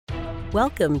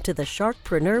Welcome to the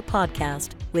Sharkpreneur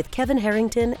Podcast with Kevin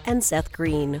Harrington and Seth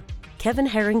Green. Kevin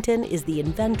Harrington is the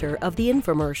inventor of the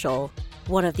infomercial,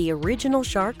 one of the original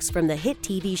sharks from the hit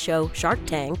TV show Shark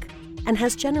Tank, and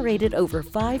has generated over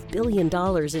 $5 billion in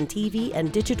TV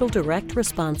and digital direct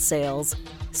response sales.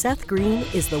 Seth Green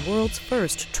is the world's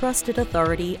first trusted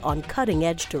authority on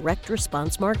cutting-edge direct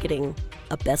response marketing,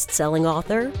 a best-selling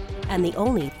author, and the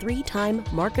only 3-time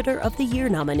Marketer of the Year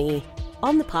nominee.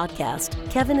 On the podcast,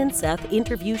 Kevin and Seth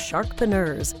interview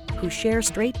sharkpreneurs who share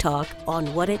straight talk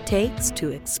on what it takes to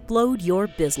explode your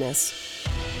business.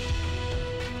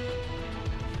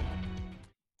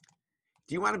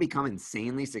 Do you want to become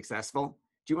insanely successful?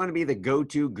 Do you want to be the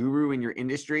go-to guru in your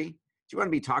industry? Do you want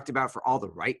to be talked about for all the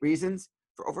right reasons?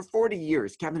 For over 40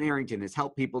 years, Kevin Harrington has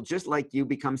helped people just like you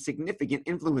become significant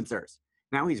influencers.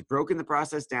 Now he's broken the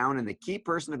process down in the Key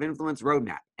Person of Influence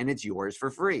Roadmap, and it's yours for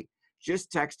free.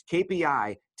 Just text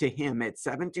KPI to him at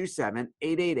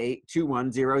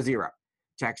 727-888-2100.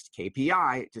 Text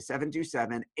KPI to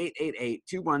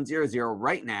 727-888-2100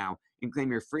 right now and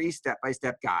claim your free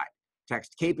step-by-step guide.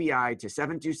 Text KPI to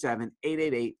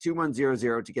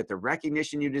 727-888-2100 to get the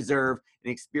recognition you deserve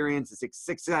and experience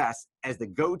success as the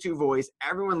go-to voice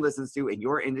everyone listens to in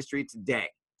your industry today.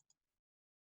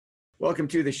 Welcome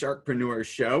to the Sharkpreneur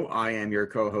Show. I am your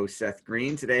co-host, Seth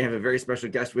Green. Today I have a very special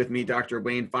guest with me, Dr.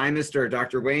 Wayne Phimister.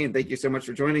 Dr. Wayne, thank you so much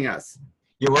for joining us.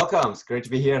 You're welcome. It's great to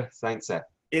be here. Thanks, Seth.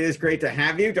 It is great to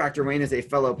have you. Dr. Wayne is a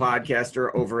fellow podcaster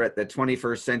over at the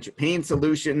 21st Century. Pain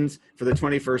Solutions for the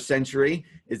 21st Century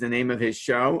is the name of his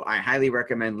show. I highly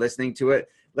recommend listening to it.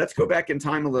 Let's go back in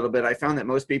time a little bit. I found that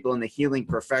most people in the healing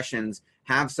professions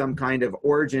have some kind of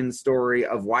origin story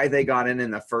of why they got in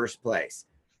the first place.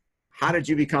 How did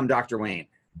you become Dr. Wayne?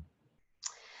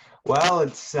 Well,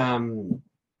 it's, I know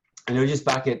just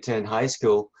back in high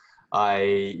school,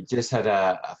 I just had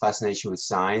a fascination with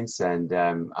science, and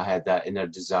I had that inner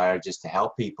desire just to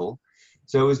help people.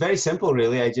 So it was very simple,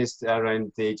 really. I just,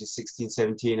 around the age of 16,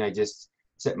 17, I just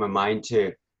set my mind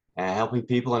to helping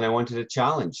people, and I wanted a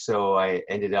challenge. So I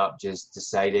ended up just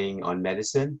deciding on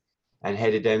medicine and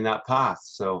headed down that path.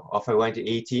 So off I went at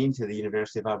 18 to the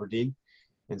University of Aberdeen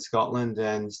in Scotland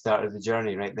and started the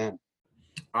journey right then.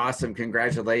 Awesome.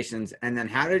 Congratulations. And then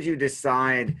how did you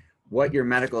decide what your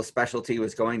medical specialty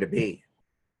was going to be?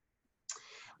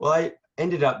 Well, I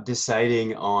ended up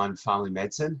deciding on family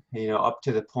medicine. Up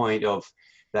to the point of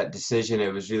that decision,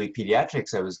 it was really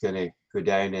pediatrics I was going to go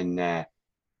down and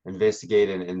investigate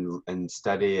and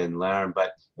study and learn.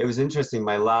 But it was interesting,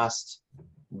 my last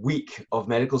week of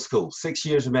medical school, 6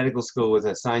 years of medical school with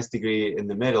a science degree in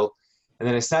the middle. And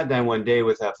then I sat down one day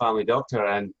with a family doctor,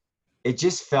 and it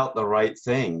just felt the right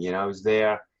thing. I was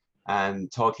there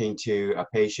and talking to a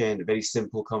patient, a very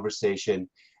simple conversation.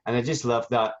 And I just loved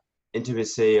that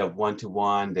intimacy of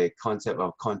one-to-one, the concept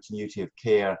of continuity of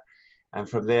care. And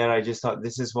from there, I just thought,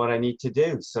 this is what I need to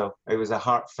do. So it was a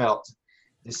heartfelt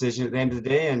decision at the end of the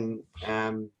day. And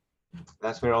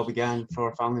that's where it all began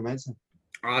for family medicine.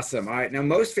 Awesome. All right. Now,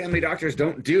 most family doctors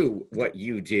don't do what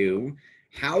you do.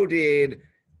 How did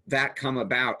that come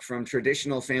about from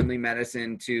traditional family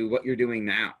medicine to what you're doing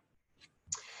now?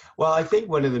 Well, I think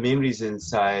one of the main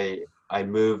reasons I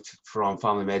moved from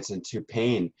family medicine to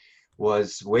pain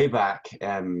was way back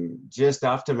just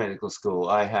after medical school.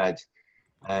 I had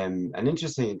an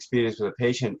interesting experience with a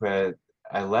patient where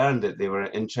I learned that they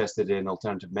were interested in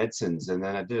alternative medicines. And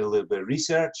then I did a little bit of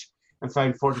research and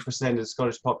found 40% of the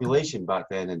Scottish population back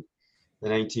then in the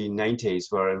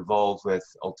 1990s were involved with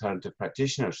alternative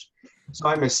practitioners. So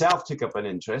I myself took up an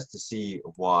interest to see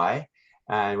why,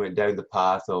 and went down the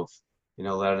path of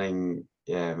learning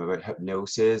about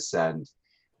hypnosis and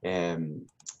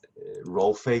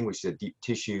Rolfing, which is a deep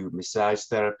tissue massage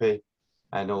therapy,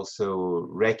 and also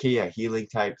Reiki, a healing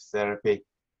type therapy,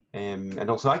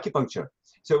 and also acupuncture.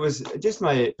 So it was just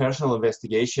my personal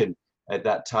investigation at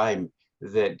that time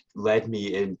that led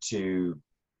me into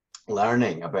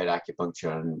learning about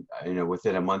acupuncture. And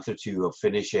within a month or two of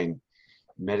finishing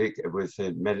my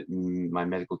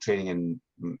medical training in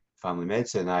family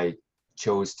medicine, I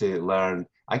chose to learn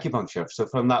acupuncture. So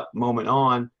from that moment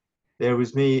on, there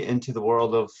was me into the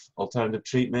world of alternative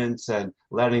treatments and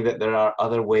learning that there are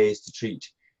other ways to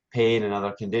treat pain and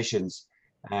other conditions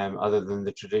other than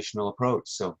the traditional approach.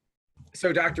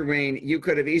 So Dr. Wayne, you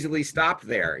could have easily stopped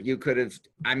there. You could have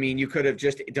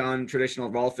just done traditional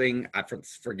Rolfing,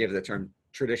 forgive the term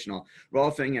traditional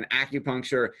Rolfing and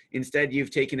acupuncture. Instead,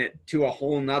 you've taken it to a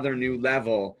whole nother new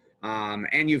level,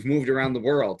 and you've moved around the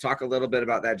world. Talk a little bit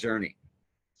about that journey.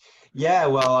 Yeah,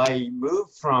 well, I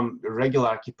moved from regular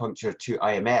acupuncture to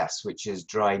IMS, which is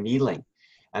dry needling.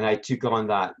 And I took on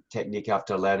that technique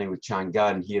after learning with Chan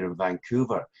Gunn here in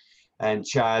Vancouver. And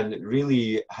Chan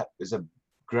really is a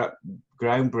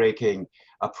groundbreaking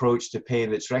approach to pain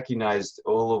that's recognized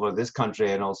all over this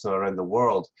country and also around the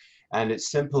world. And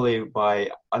it's simply by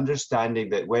understanding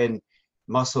that when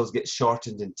muscles get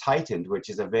shortened and tightened, which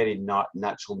is a very not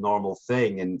natural, normal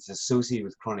thing, and it's associated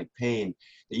with chronic pain,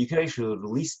 that you can actually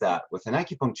release that with an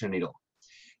acupuncture needle.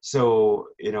 So,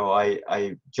 you know,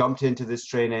 I jumped into this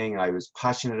training. I was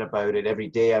passionate about it. Every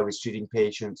day I was treating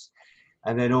patients.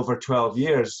 And then over 12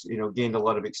 years, you know, gained a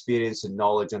lot of experience and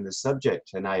knowledge on the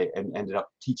subject. And I ended up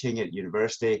teaching at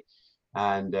university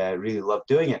and really loved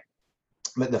doing it.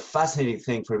 But the fascinating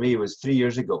thing for me was 3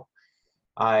 years ago,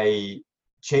 I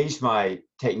changed my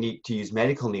technique to use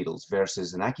medical needles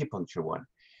versus an acupuncture one.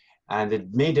 And the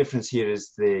main difference here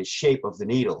is the shape of the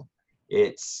needle.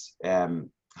 It's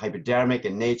hypodermic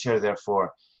in nature,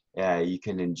 therefore you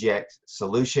can inject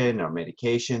solution or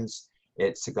medications.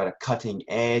 It's got a cutting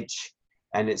edge,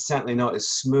 and it's certainly not as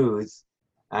smooth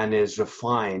and as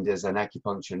refined as an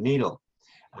acupuncture needle.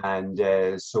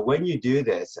 And so when you do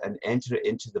this and enter it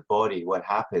into the body, what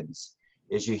happens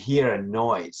is you hear a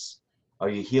noise, or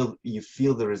you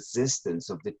feel the resistance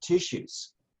of the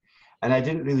tissues. And I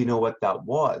didn't really know what that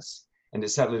was. And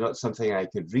it's certainly not something I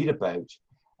could read about.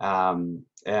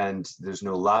 And there's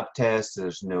no lab tests,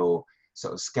 there's no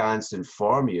sort of scans to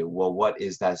inform you, well, what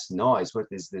is this noise? What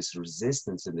is this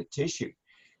resistance in the tissue?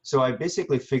 So I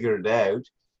basically figured out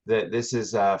that this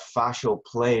is a fascial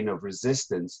plane of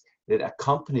resistance that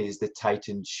accompanies the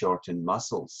tightened, shortened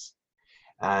muscles.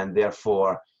 And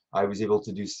therefore, I was able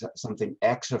to do something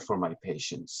extra for my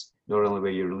patients. Not only were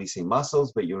you releasing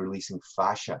muscles, but you're releasing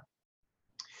fascia.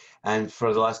 And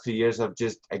for the last 3 years, I've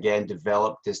just, again,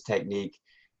 developed this technique,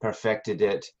 perfected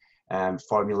it,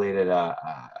 formulated a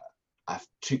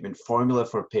treatment formula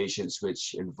for patients,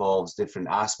 which involves different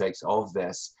aspects of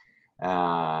this.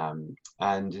 And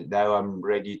now I'm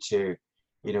ready to,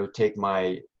 you know, take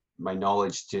my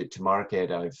knowledge to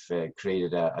market. I've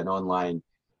created an online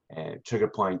trigger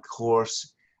point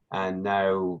course, and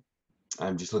now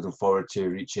I'm just looking forward to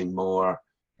reaching more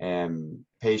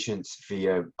patients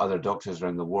via other doctors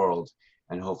around the world,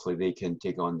 and hopefully they can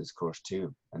take on this course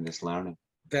too and this learning.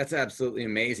 That's absolutely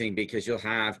amazing, because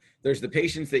there's the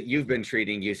patients that you've been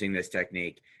treating using this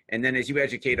technique. And then as you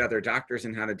educate other doctors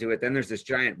on how to do it, then there's this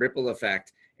giant ripple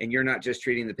effect. And you're not just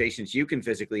treating the patients you can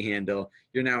physically handle,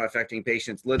 you're now affecting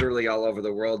patients literally all over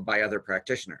the world by other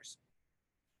practitioners.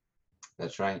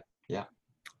 That's right. Yeah.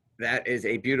 That is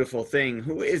a beautiful thing.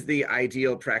 Who is the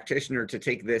ideal practitioner to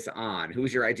take this on?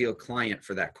 Who's your ideal client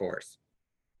for that course?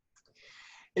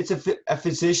 It's a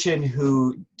physician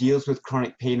who deals with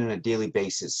chronic pain on a daily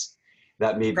basis.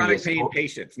 That may chronic be pain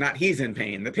patients, not he's in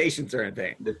pain. The patients are in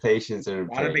pain. The patients are in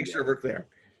pain. I want to make sure we're clear.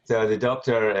 So the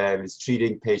doctor is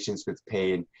treating patients with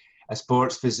pain. A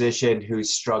sports physician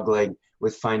who's struggling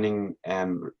with finding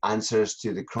answers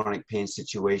to the chronic pain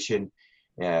situation.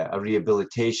 A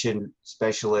rehabilitation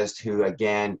specialist who,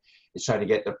 again, is trying to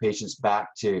get their patients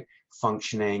back to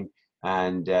functioning,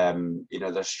 and you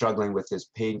know, they're struggling with this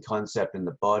pain concept in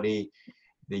the body.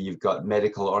 You've got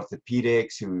medical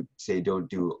orthopedics who say don't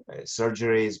do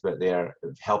surgeries, but they're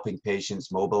helping patients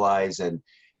mobilize and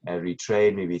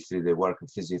retrain, maybe through the work of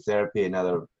physiotherapy and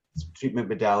other treatment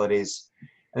modalities.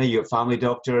 And then you have family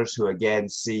doctors who, again,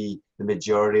 see the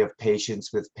majority of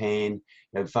patients with pain.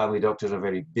 You know, family doctors are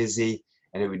very busy,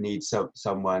 and it would need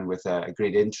someone with a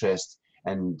great interest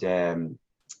and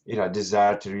you know, a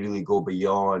desire to really go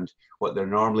beyond what they're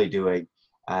normally doing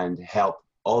and help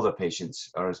all the patients,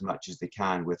 or as much as they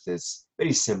can, with this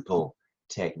very simple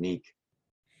technique.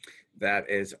 That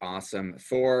is awesome.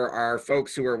 For our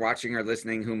folks who are watching or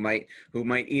listening who might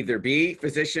either be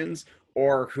physicians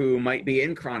or who might be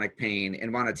in chronic pain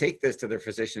and want to take this to their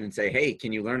physician and say, hey,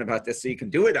 can you learn about this so you can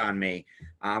do it on me?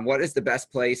 What is the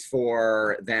best place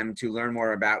for them to learn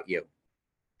more about you?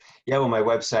 Yeah, well, my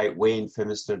website,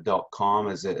 waynefimister.com,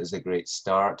 is a great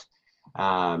start.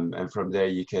 And from there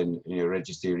you can, you know,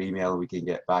 register your email, and we can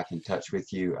get back in touch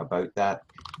with you about that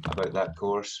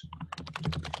course.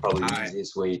 Probably the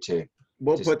easiest way to.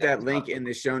 We'll put that link in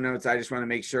the show notes. I just want to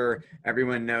make sure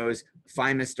everyone knows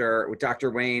Phimister with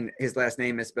Dr. Wayne. His last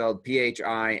name is spelled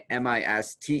Phimister.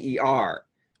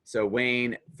 So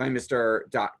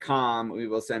waynefimister.com. We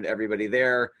will send everybody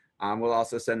there. We'll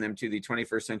also send them to the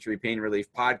 21st Century Pain Relief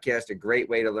Podcast, a great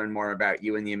way to learn more about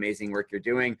you and the amazing work you're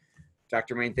doing.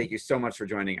 Dr. Wayne, thank you so much for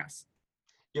joining us.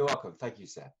 You're welcome. Thank you,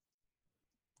 Seth.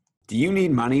 Do you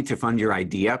need money to fund your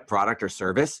idea, product, or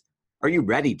service? Are you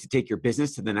ready to take your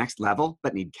business to the next level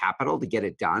but need capital to get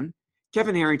it done?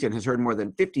 Kevin Harrington has heard more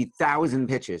than 50,000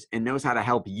 pitches and knows how to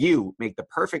help you make the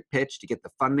perfect pitch to get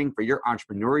the funding for your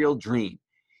entrepreneurial dream.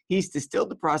 He's distilled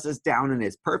the process down in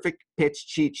his perfect pitch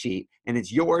cheat sheet, and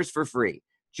it's yours for free.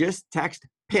 Just text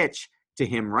PITCH to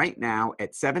him right now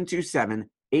at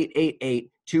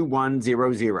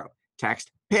 727-888-2100.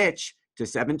 Text PITCH to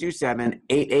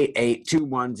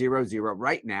 727-888-2100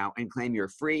 right now and claim your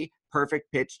free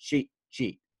perfect pitch cheat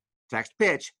sheet. Text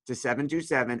PITCH to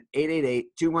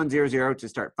 727-888-2100 to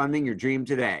start funding your dream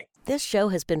today. This show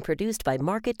has been produced by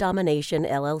Market Domination,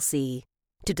 LLC.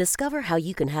 To discover how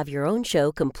you can have your own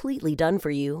show completely done for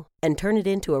you and turn it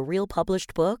into a real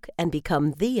published book and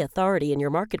become the authority in your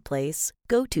marketplace,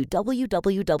 go to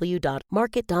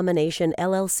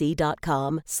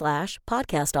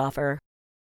www.marketdominationllc.com/podcast offer.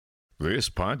 This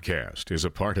podcast is a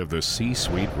part of the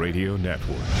C-Suite Radio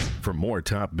Network. For more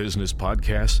top business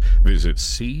podcasts, visit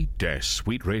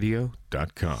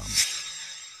c-suiteradio.com.